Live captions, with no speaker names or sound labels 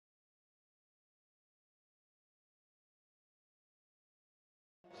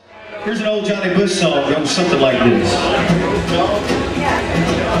Here's an old Johnny Bush song that goes something like this.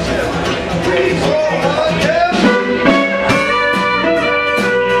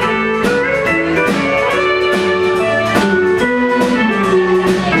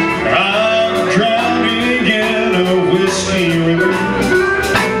 I'm drowning in a whiskey river,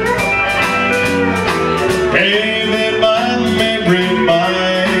 bathing my memory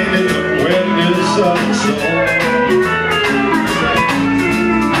mind in the wetness of the soul.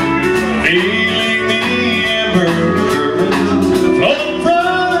 Feeling the ember flow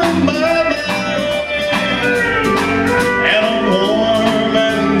from my mind, and a warm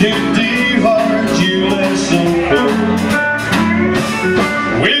and empty heart you left so cold.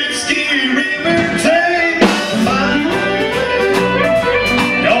 Whiskey river, take my mind,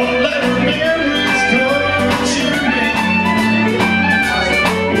 don't let memories torture me.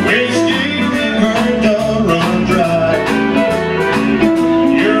 Whiskey river, don't run dry.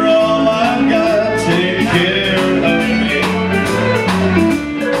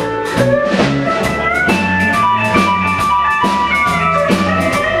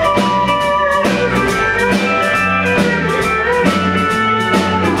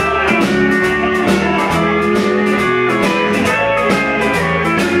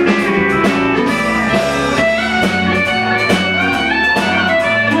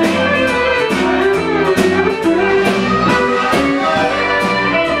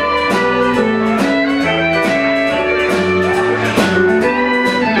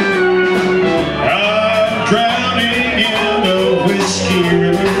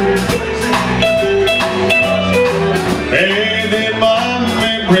 Bathing my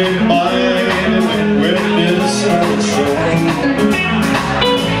memory mind in the wetness of the soul.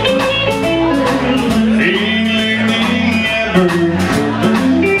 Feeling the ember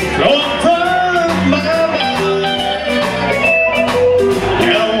flowing from my mind,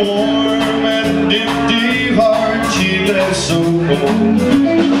 and a warm and empty heart she left so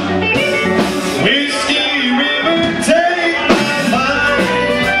cold.